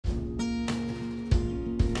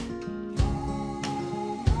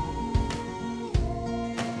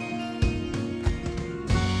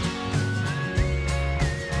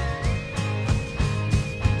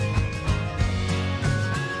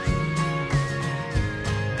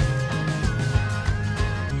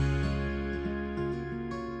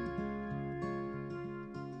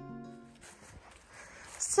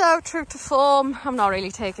So true to form, I'm not really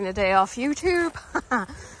taking a day off YouTube.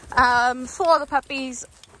 4 of the puppies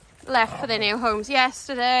left for their new homes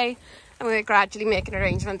yesterday, and we're gradually making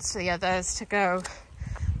arrangements for the others to go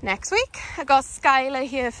next week. I got Skylar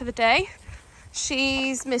here for the day.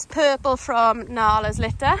 She's Miss Purple from Nala's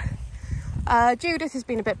litter. Judith has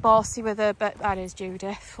been a bit bossy with her, but that is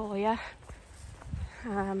Judith for you.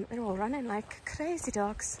 They're all running like crazy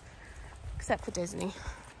dogs, except for Disney.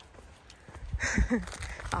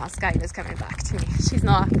 Skylar's coming back to me. She's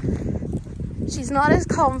not as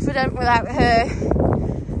confident without her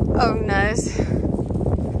owners.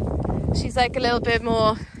 She's like a little bit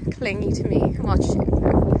more clingy to me. Come on,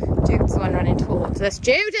 Jude's the one running towards us.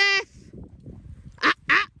 Judith!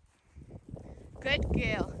 Good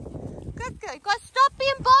girl. Good girl. You gotta stop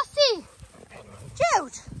being bossy.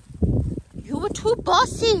 Jude! You were too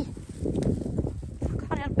bossy. I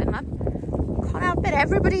can't help it, man. Can't help it.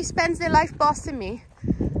 Everybody spends their life bossing me.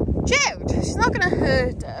 Jude! She's not gonna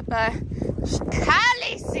hurt her, but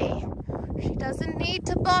Khaleesi! She doesn't need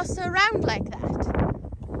to boss around like that.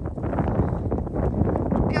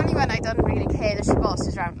 The only one I don't really care that she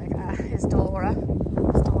bosses around like that is Dora.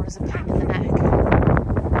 Dora's a pain in the neck.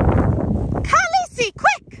 Khaleesi,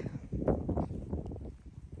 quick!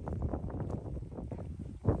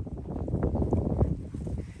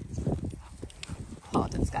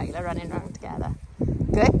 Pod and Skylar running around together.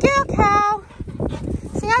 Good girl, cow.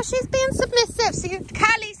 See how she's being submissive? See,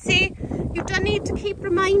 Khaleesi, you don't need to keep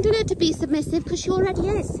reminding her to be submissive because she already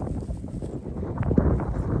is.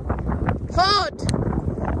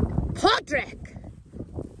 Podrick!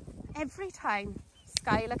 Every time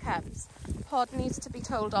Skylar comes, Pod needs to be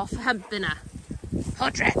told off for humping her.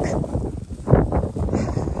 Podrick!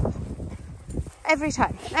 Every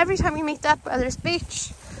time we meet up, whether it's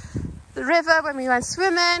beach, the river, when we went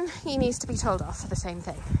swimming, he needs to be told off for the same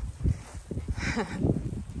thing.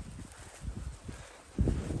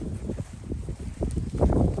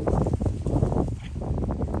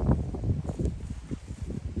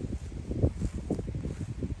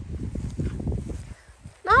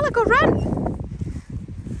 Nala, go run!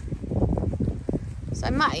 So I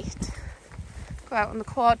might go out on the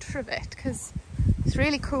quad for a bit because it's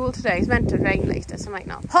really cool today. It's meant to rain later, so I might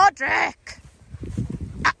not. Podrick!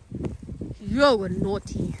 Ah, you're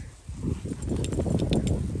naughty.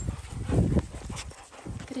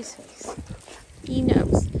 Look at his face. He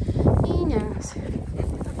knows. He knows.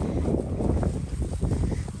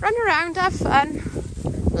 Run around, have fun,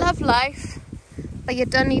 love life, but you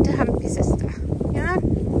don't need to hump your sister, you know?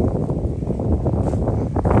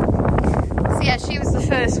 So yeah, she was the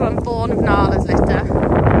first one born of Nala's litter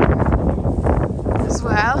as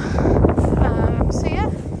well. So yeah.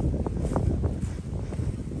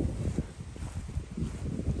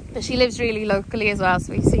 But she lives really locally as well,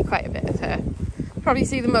 so we see quite a bit of her. Probably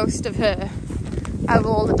see the most of her out of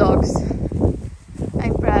all the dogs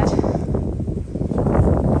I've bred.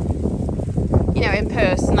 You know, in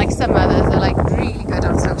person. Like some others are like really good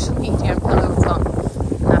on social media and put loads on,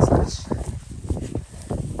 and that's lush.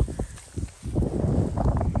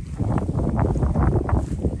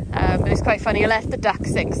 But it's quite funny. I let the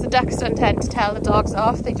ducks in because the ducks don't tend to tell the dogs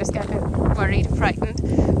off. They just get a bit worried and frightened,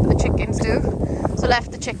 but the chickens do. So I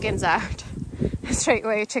left the chickens out, and straight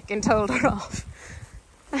away a chicken told her off.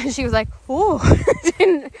 And she was like, oh,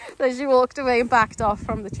 then she walked away and backed off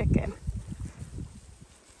from the chicken.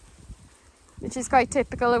 Which is quite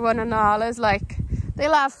typical of one of Nala's. Like,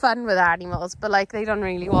 they'll have fun with animals, but like they don't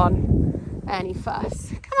really want any fuss.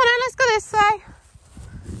 Come on then, let's go this way.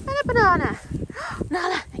 And a banana.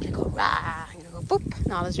 Nala, I'm gonna go rah, I'm gonna go boop.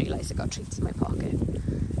 Nala's realised I got treats in my pocket.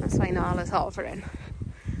 That's why Nala's hovering.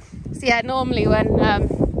 So yeah, normally when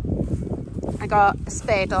I got a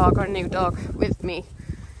spare dog or a new dog with me,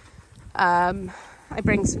 I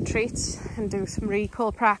bring some treats and do some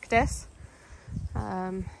recall practice,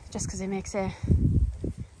 just because it makes it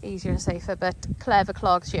easier and safer. But Clever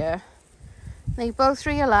Clogs here, they both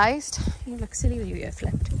realised, you look silly with your ear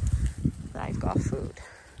flipped, that I've got food.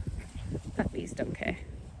 Puppies don't care.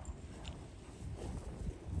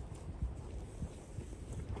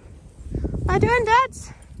 What are you doing,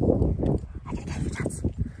 Dads? I'm gonna get you, Dads.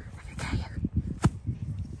 I'm gonna get you.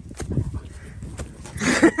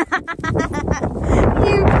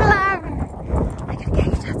 You clown! I'm gonna get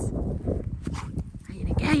you, Dads. I'm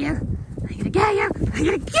gonna get you. I'm gonna get you. I'm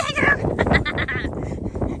gonna get you.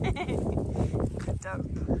 Good dog.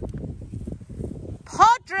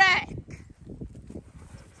 Podrick!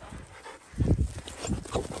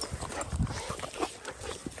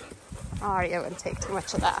 Aria wouldn't take too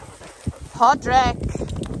much of that. Podrick!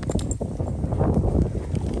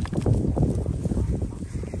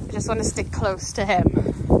 I just want to stick close to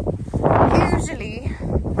him. actually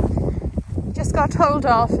just got told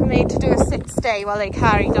off and made to do a sit-stay while they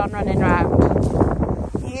carried on running around.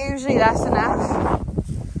 Usually that's enough.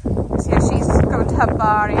 So yeah, she's going to hump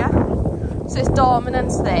Aria. So it's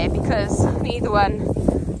dominance there because neither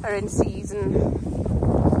one are in season.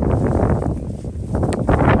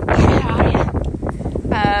 Yeah, Aria.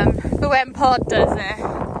 But when Pod does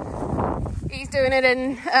it, he's doing it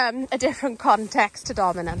in a different context to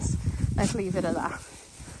dominance. Let's leave it at that.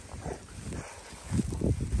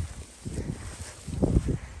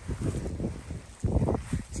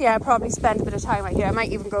 So yeah, I'll probably spend a bit of time right here. I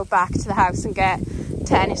might even go back to the house and get a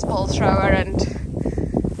tennis ball thrower and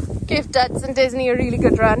give Duds and Disney a really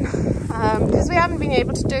good run. Because we haven't been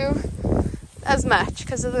able to do as much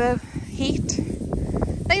because of the heat.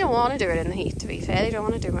 They don't want to do it in the heat, to be fair. They don't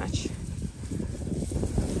want to do much.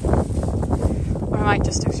 Or I might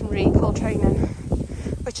just do some recall training,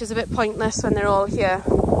 which is a bit pointless when they're all here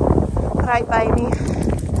right by me.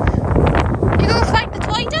 You go find the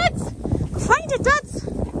toy, Duds? Go find it, Duds!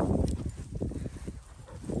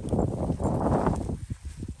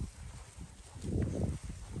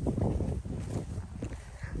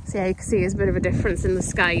 So yeah, you can see there's a bit of a difference in the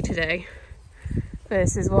sky today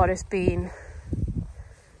versus what it's been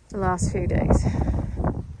the last few days.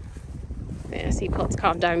 Yeah, see Pod's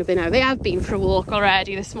calmed down a bit now. They have been for a walk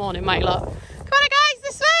already this morning, my lot. Come on guys,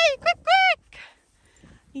 this way, quick, quick!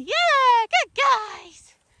 Yeah, good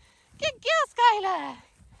guys! Good girl, Skylar!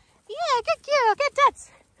 Yeah, good girl, get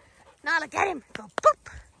Duds! Nala, get him, go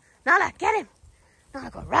boop! Nala, get him! Nala,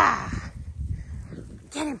 go rah!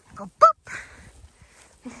 Get him, go boop!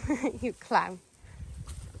 You clown.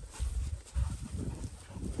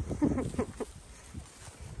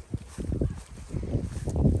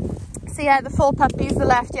 So yeah, the 4 puppies that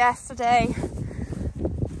left yesterday,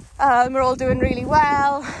 we're all doing really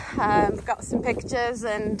well. We've got some pictures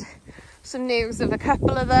and some news of a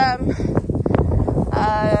couple of them.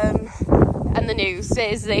 And the news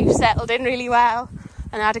is they've settled in really well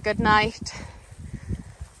and had a good night,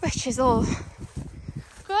 which is all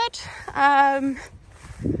good.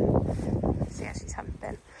 So yeah, she's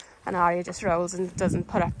humping and Aria just rolls and doesn't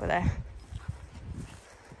put up with it.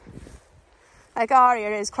 Like,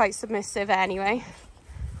 Aria is quite submissive anyway.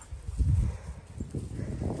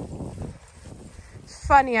 It's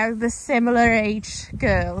funny how the similar age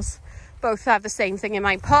girls both have the same thing in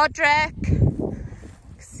mind. Podrick,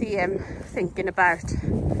 see him thinking about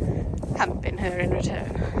humping her in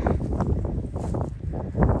return.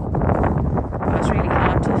 Oh, it's really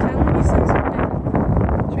hard to film when you sing something.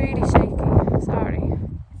 It's really shaky, sorry.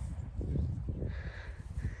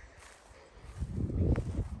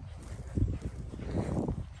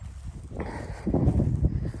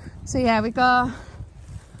 So yeah, we got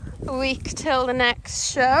a week till the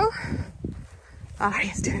next show.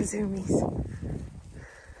 Aria's doing zoomies.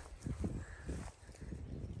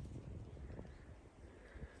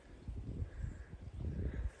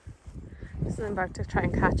 So I'm about to try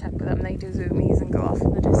and catch up with them. They do zoomies and go off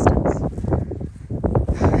in the distance.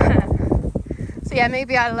 So yeah,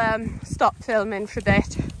 maybe I'll stop filming for a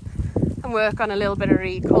bit and work on a little bit of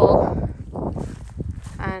recall.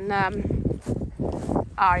 And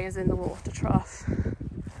Aria's in the water trough.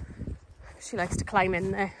 She likes to climb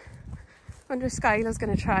in there. I wonder if Skylar's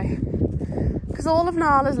going to try. Because all of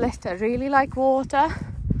Nala's litter really like water.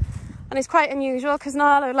 And it's quite unusual because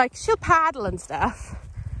Nala, like, she'll paddle and stuff.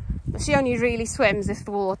 But she only really swims if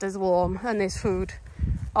the water's warm and there's food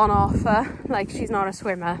on offer. Like, she's not a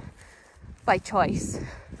swimmer by choice.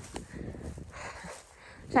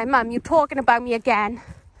 She's like, Mum, you talking about me again?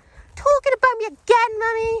 Talking about me again,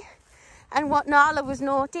 Mummy? And what, Nala was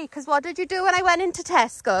naughty, because what did you do when I went into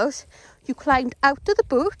Tesco's? You climbed out of the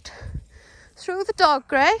boot, through the dog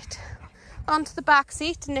grate, onto the back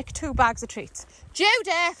seat and nicked 2 bags of treats.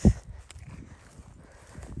 Judith!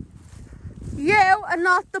 You are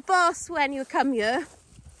not the boss when you come here.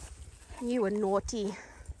 You were naughty.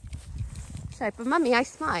 She's like, but Mummy, I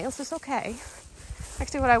smile, so it's okay. I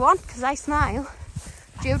can do what I want because I smile.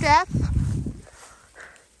 Judith?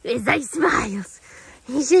 Yes, I smiles.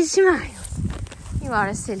 He just smiles. You are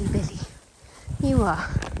a silly Billy. You are.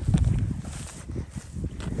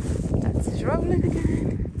 Duds is rolling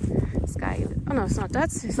again. Sky. Oh no, it's not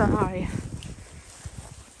Duds, it's not Aria.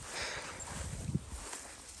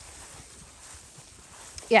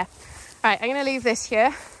 Yeah. Right, I'm going to leave this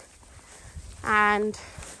here. And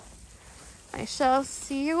I shall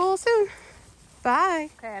see you all soon. Bye.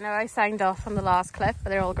 Okay, I know I signed off on the last clip, but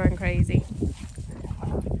they're all going crazy.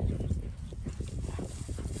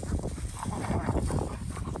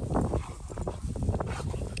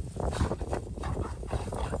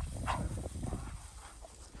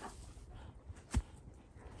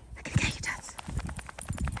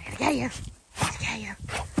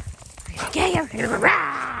 you. I'm gonna get you.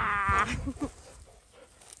 Rah!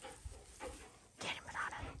 Get him,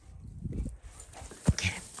 Banana.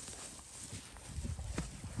 Get him.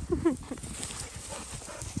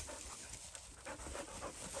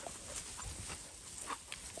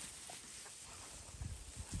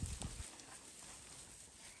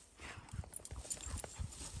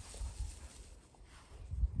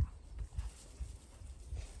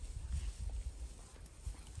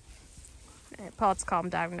 Pod's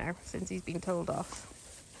calmed down now since he's been told off.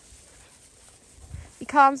 He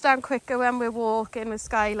calms down quicker when we're walking with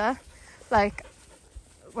Skylar, like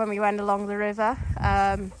when we went along the river,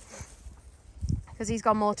 because he's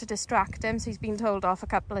got more to distract him, so he's been told off a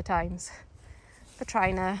couple of times for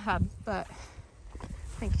trying to hunt, but I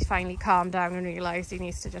think he's finally calmed down and realised he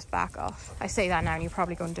needs to just back off. I say that now and you're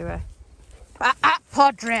probably going to do it.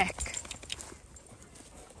 Podrick!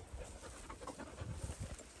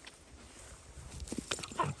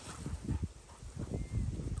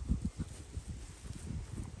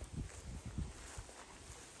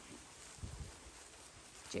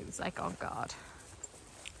 Jude's like, oh God.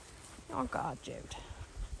 Oh God, Jude.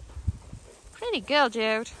 Pretty girl,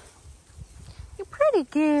 Jude. You pretty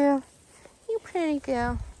girl. You pretty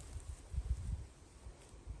girl.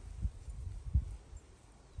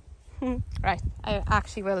 Right, I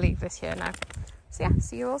actually will leave this here now. So yeah,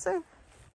 see you all soon.